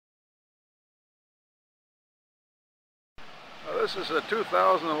This is a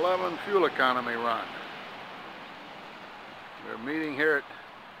 2011 fuel economy run. We're meeting here at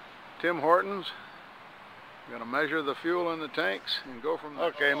Tim Hortons. We're going to measure the fuel in the tanks and go from there.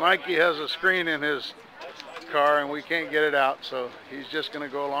 Okay, Mikey has a screen in his car and we can't get it out, so he's just going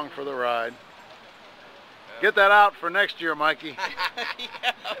to go along for the ride. Get that out for next year, Mikey.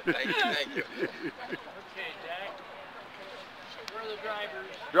 Yeah, thank you. Okay, Jack. Where are the drivers?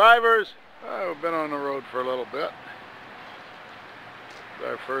 Drivers, we've been on the road for a little bit. It's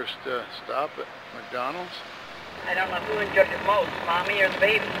our first stop at McDonald's. I don't know who enjoyed it most, Mommy or the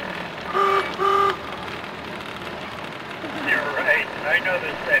baby. You're right. I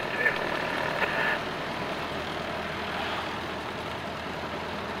noticed that too.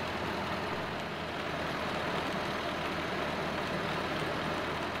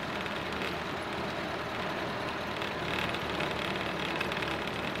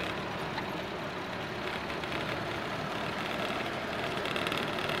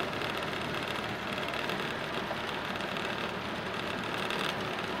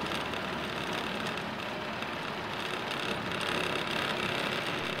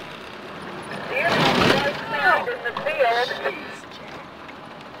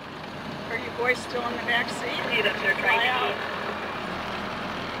 Are you boys still in the back seat? See that they're trying to keep.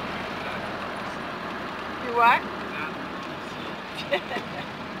 You what?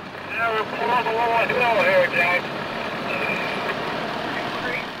 Now we're pulling a little hill here, Jack.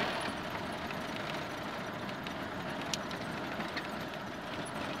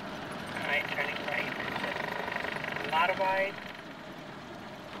 Alright, turning right. Modified.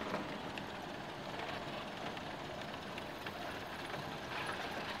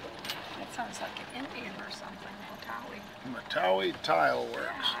 That sounds like an Indian or something, Matawi Tile Works.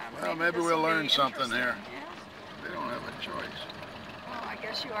 Yeah, Well, maybe this we'll will be learn something here. Yeah. They don't have a choice. Well, I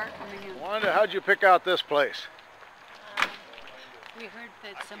guess you are coming in. Wanda, how'd you pick out this place? We heard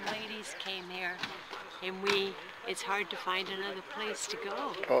that some ladies came here, and it's hard to find another place to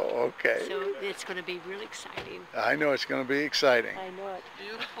go. Oh, okay. So it's going to be real exciting. I know it's going to be exciting. I know it.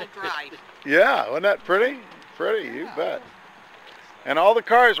 Beautiful drive. Yeah, wasn't that pretty? Pretty, you bet. And all the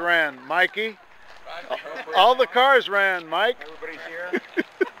cars ran, Mikey. All the cars ran, Mike. Everybody's here.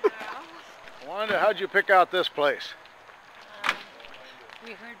 Wanda, how'd you pick out this place?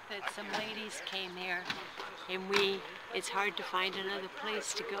 We heard that some ladies came here, and it's hard to find another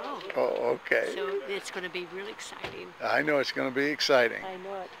place to go. Oh, okay. So it's going to be real exciting. I know it's going to be exciting. I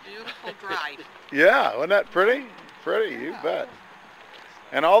know it. Beautiful drive. Yeah, wasn't that pretty? Pretty, you bet.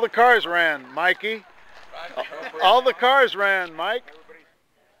 And all the cars ran, Mikey. All the cars ran, Mike.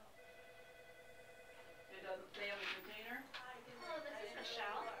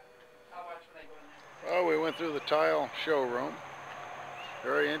 Oh, we went through the tile showroom.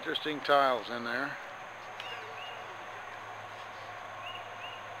 Very interesting tiles in there.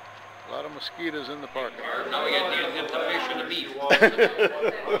 A lot of mosquitoes in the parking lot. Now we got the fish and the beef.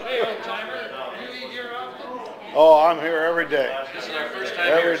 Hey, old timer, you eat here often? Oh, I'm here every day. This is our first time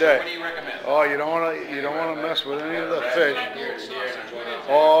Every here, so day. what do you recommend? Oh, you don't want to mess with any of the fish.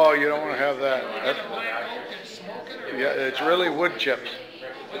 Oh, you don't want to have that. Yeah, it's really wood chips.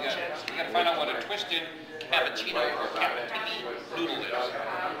 We got to find out what a twisted cappuccino or cappuccini noodle is.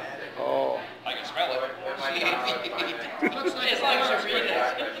 Oh. I can smell it. Looks like As long as you read it.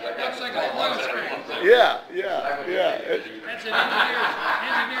 looks like a oil screen. Yeah. That's an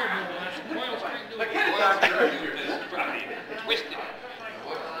engineered noodle. That's an oil screen noodle. Twisted.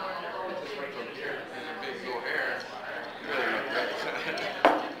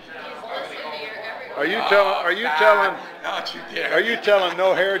 Are you telling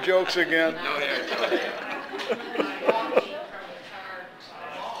no hair jokes again? No hair.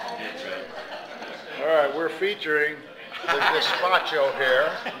 All right, we're featuring the gazpacho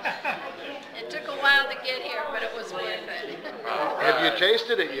here. It took a while to get here, but it was worth it. Have you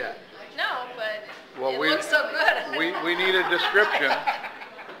tasted it yet? No, but Well, it looks so good. we need a description.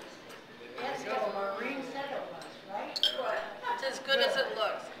 It's as good as it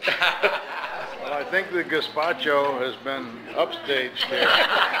looks. Well, I think the gazpacho has been upstaged here.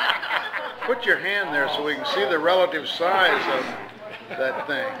 Put your hand there so we can see the relative size of that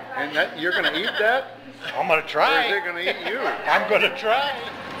thing. And you're going to eat that? I'm going to Or try. is it going to eat you? I'm going to try.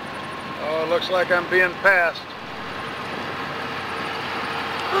 Oh, it looks like I'm being passed.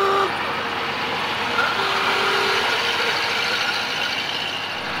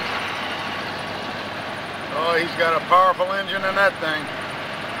 Oh, he's got a powerful engine in that thing.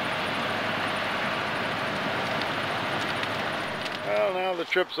 Well, now the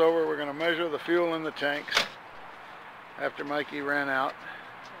trip's over. We're going to measure the fuel in the tanks after Mikey ran out.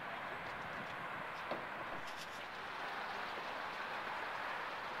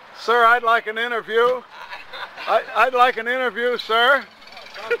 Sir, I'd like an interview. I'd like an interview, sir.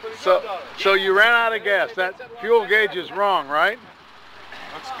 So you ran out of gas. That fuel gauge is wrong, right?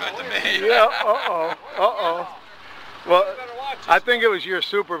 Looks good to me. Yeah, uh-oh. Well, I think it was your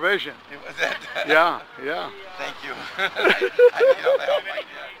supervision. It was that. Yeah. Thank you. I need all the help I get.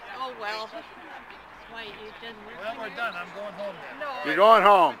 Oh, well. Why, you didn't Well, we're done. I'm going home then. You're going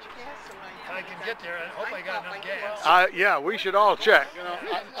home. If I can get there, I hope I got enough gas. Yeah, we should all check. You know,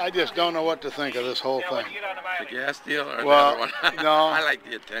 I just don't know what to think of this whole thing. The gas deal or Well, the other one? no. I like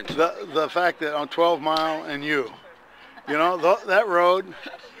the attention. The fact that on 12 Mile and you know, that road,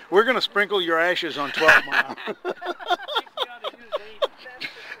 we're going to sprinkle your ashes on 12 Mile.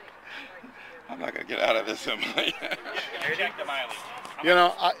 I'm not going to get out of this, am I? You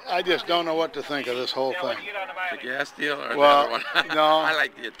know, I just don't know what to think of this whole thing. The gas deal or Well, the other one? no. I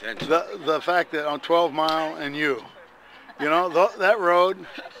like the attention. The fact that on 12 Mile and you know, that road,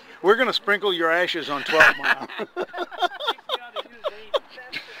 we're going to sprinkle your ashes on 12 Mile.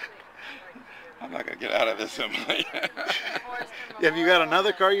 I'm not going to get out of this, am I? Have you got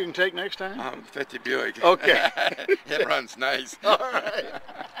another car you can take next time? 50 Buick. Okay. It runs nice. All right.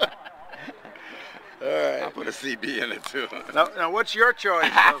 All right. I'll put a CB in it too. Now what's your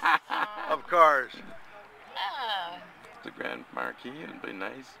choice of cars? Oh, The Grand Marquis, it'd be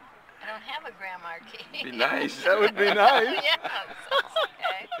nice. I don't have a Grand Marquis. Be nice. That would be nice. Yeah,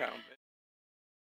 sounds okay.